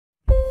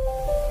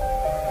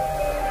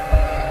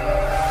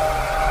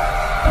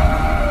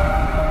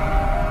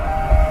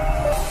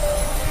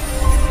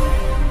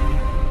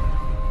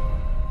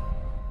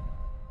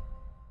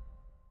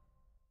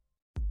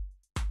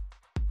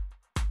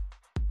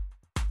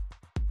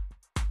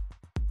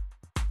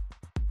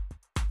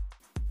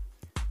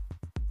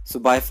So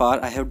by far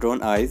I have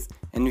drawn eyes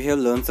and we have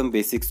learned some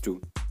basics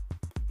too.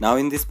 Now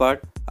in this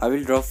part, I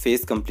will draw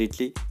face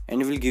completely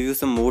and will give you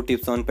some more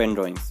tips on pen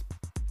drawings.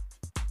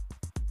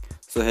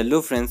 So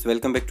hello friends,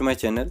 welcome back to my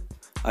channel.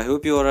 I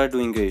hope you all are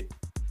doing great.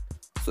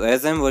 So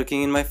as I am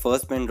working in my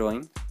first pen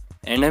drawing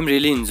and I am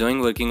really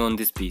enjoying working on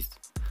this piece.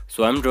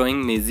 So I am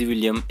drawing Maisie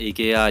William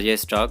aka Arya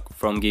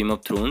from Game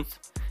of Thrones,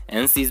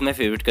 and she is my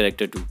favorite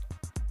character too.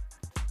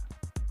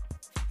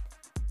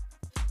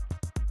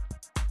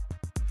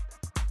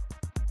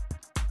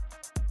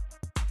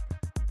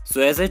 So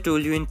as I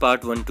told you in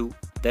part 1-2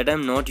 that I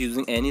am not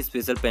using any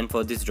special pen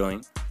for this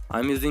drawing. I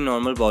am using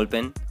normal ball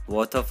pen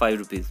worth of 5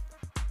 rupees.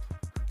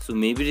 So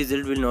maybe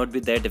result will not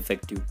be that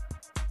effective.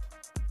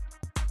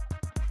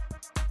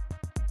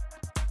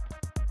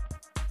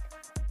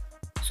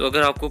 So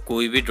अगर आपको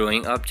कोई भी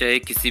drawing आप चाहे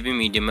किसी भी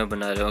medium में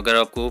बना रहे हो, अगर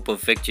आपको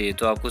परफेक्ट चाहिए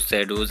तो आपको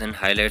शैडोज़ एंड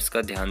हाइलाइट्स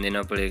का ध्यान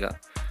देना पड़ेगा.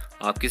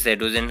 आपकी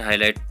शैडोज़ एंड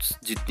हाइलाइट्स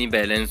जितनी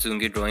बैलेंस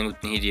होंगी ड्राइंग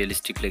उतनी ही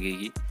रियलिस्टिक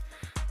लगेगी.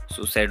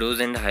 सो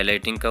शैडोज़ एंड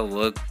हाइलाइटिंग का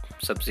वर्क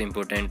सबसे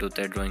इम्पोर्टेंट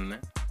होता है ड्राइंग में.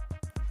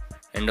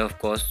 End of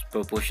course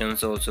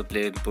proportions also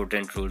play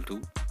important role to.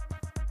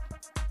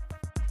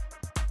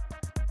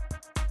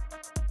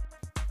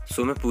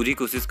 सो मैं पूरी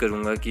कोशिश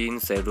करूँगा कि इन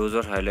शैडोज़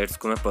और हाइलाइट्स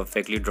को मैं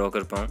परफेक्टली ड्रॉ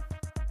कर पाऊँ.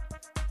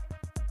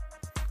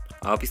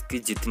 आप इसकी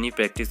जितनी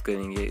प्रैक्टिस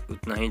करेंगे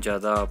उतना ही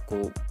ज़्यादा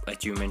आपको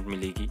अचीवमेंट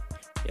मिलेगी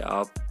या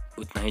आप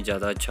उतना ही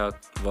ज़्यादा अच्छा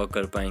वर्क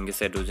कर पाएंगे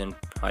शैडोज़ एंड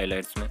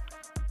हाइलाइट्स में.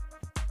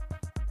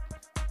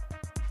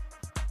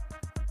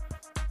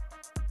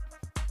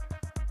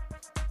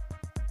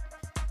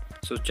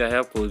 सो चाहे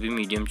आप कोई भी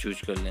मीडियम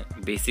चूज कर लें,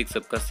 बेसिक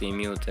सबका सेम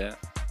ही होता है.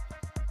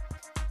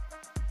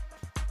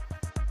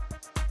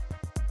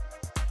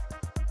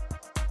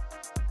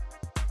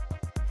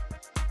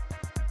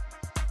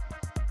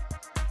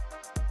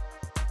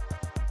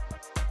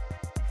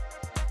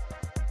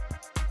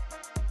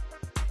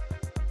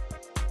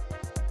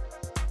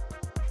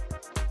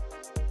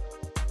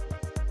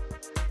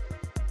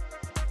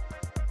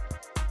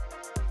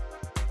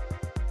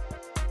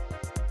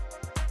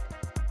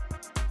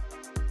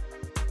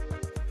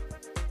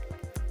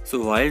 So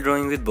while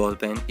drawing with ball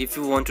pen, if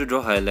you want to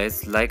draw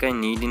highlights like I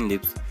need in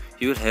lips,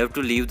 you will have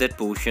to leave that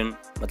portion.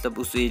 मतलब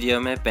उस एरिया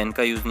में पेन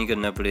का यूज़ नहीं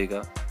करना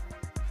पड़ेगा.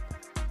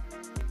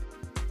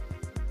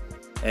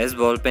 As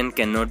ball pen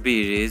cannot be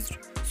erased,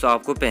 so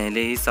आपको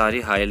पहले ही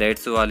सारी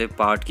हाइलाइट्स वाले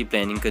पार्ट की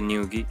प्लानिंग करनी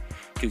होगी,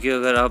 क्योंकि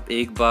अगर आप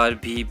एक बार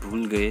भी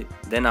भूल गए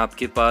देन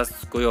आपके पास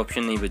कोई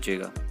ऑप्शन नहीं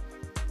बचेगा.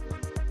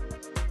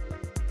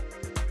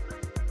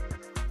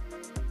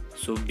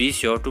 So be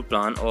sure to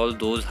plan all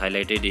those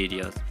highlighted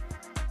areas.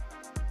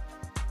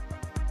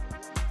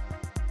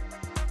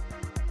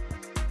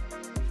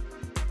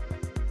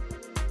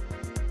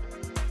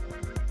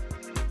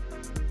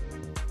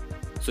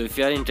 So if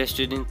you are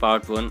interested in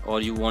part 1 or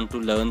you want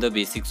to learn the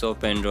basics of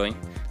pen drawing,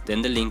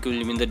 then the link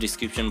will be in the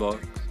description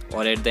box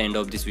or at the end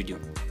of this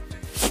video.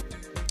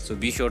 So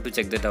be sure to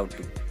check that out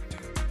too.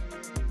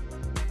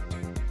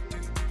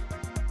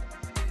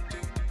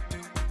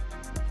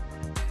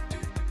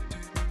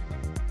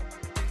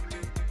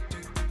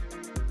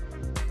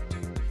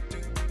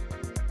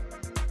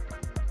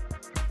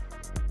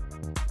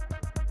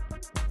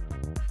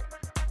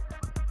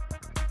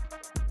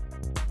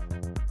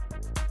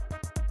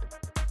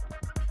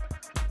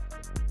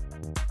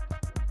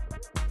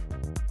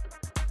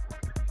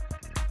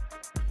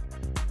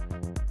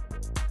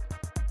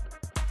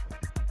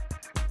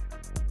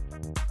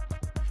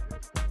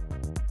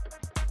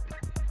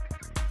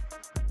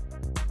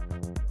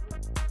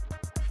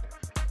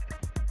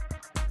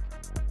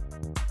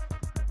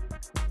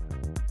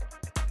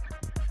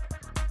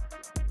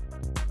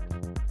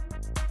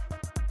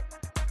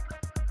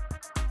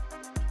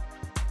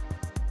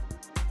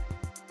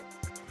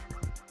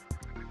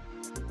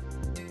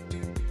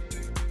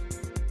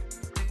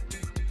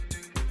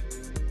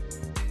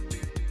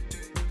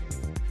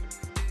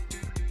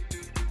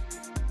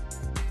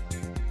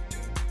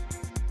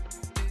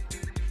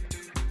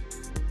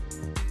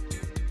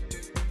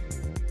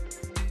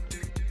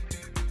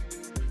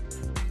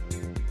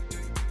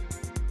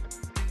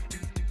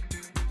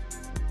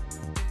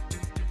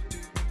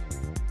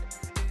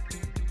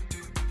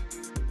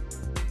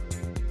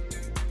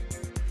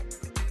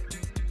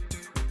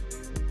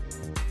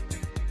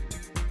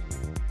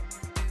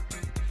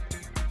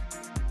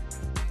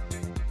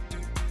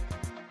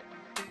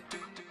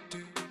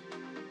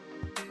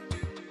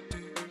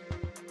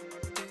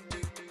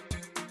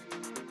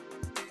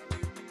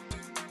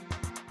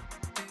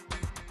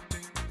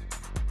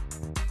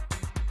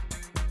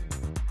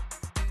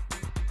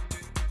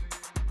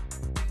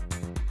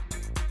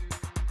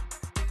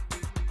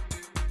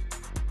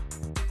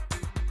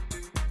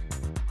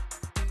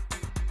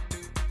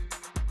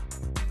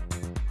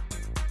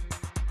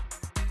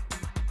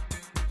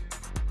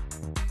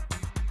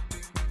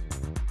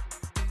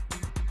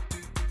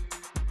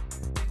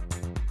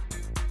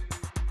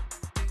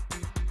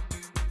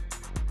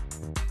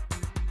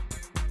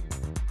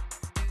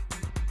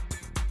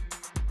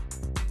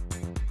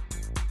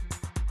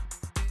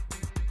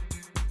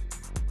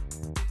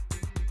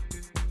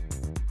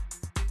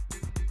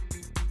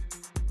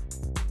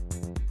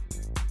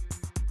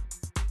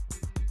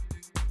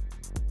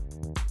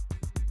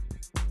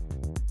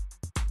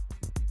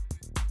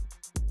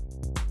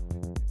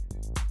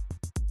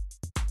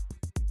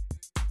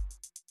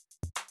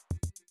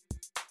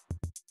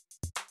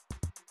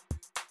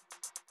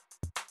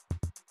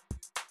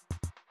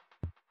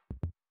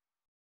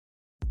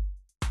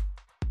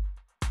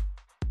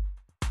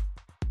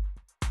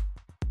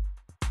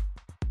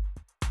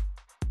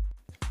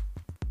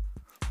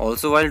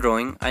 Also while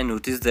drawing, I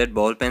noticed that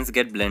ball pens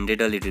get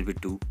blended a little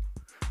bit too.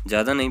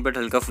 ज़्यादा नहीं but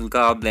हल्का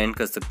फुल्का आप blend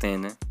कर सकते हैं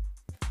इन्हें,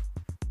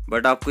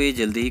 but आपको ये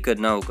जल्दी ही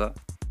करना होगा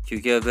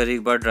क्योंकि अगर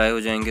एक बार ड्राई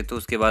हो जाएंगे तो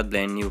उसके बाद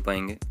ब्लेंड नहीं हो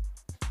पाएंगे।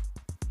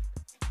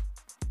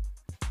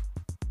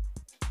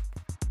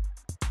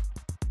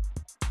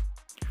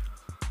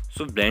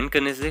 सो ब्लेंड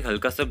करने से एक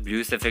हल्का सा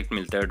ब्लूइश इफेक्ट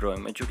मिलता है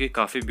ड्राइंग में, जो कि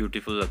काफ़ी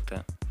ब्यूटीफुल लगता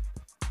है।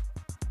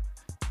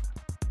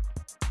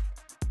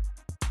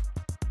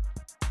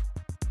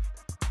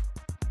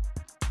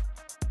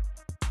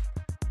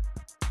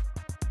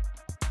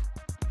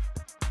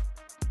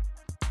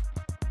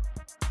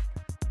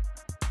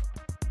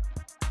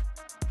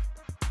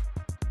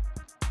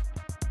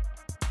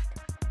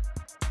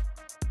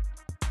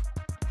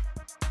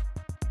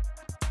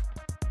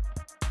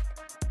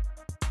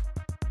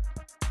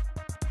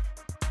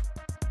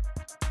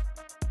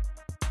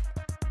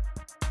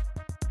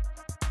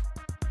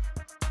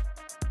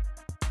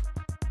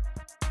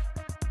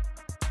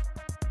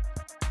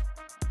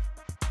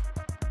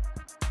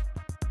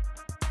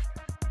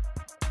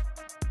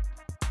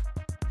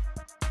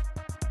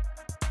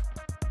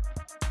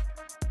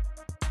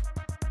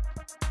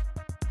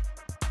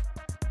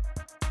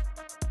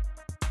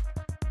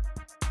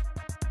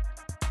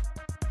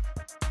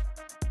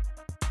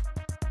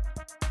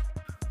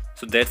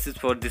 So that's it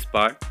for this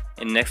part.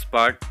 In next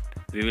part,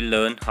 we will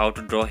learn how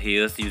to draw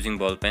hairs using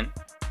ball pen.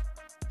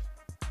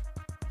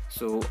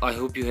 So I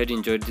hope you had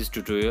enjoyed this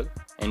tutorial,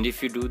 and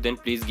if you do, then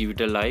please give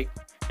it a like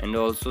and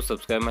also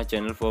subscribe my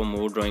channel for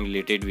more drawing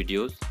related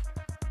videos.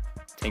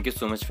 Thank you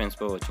so much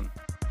friends for watching.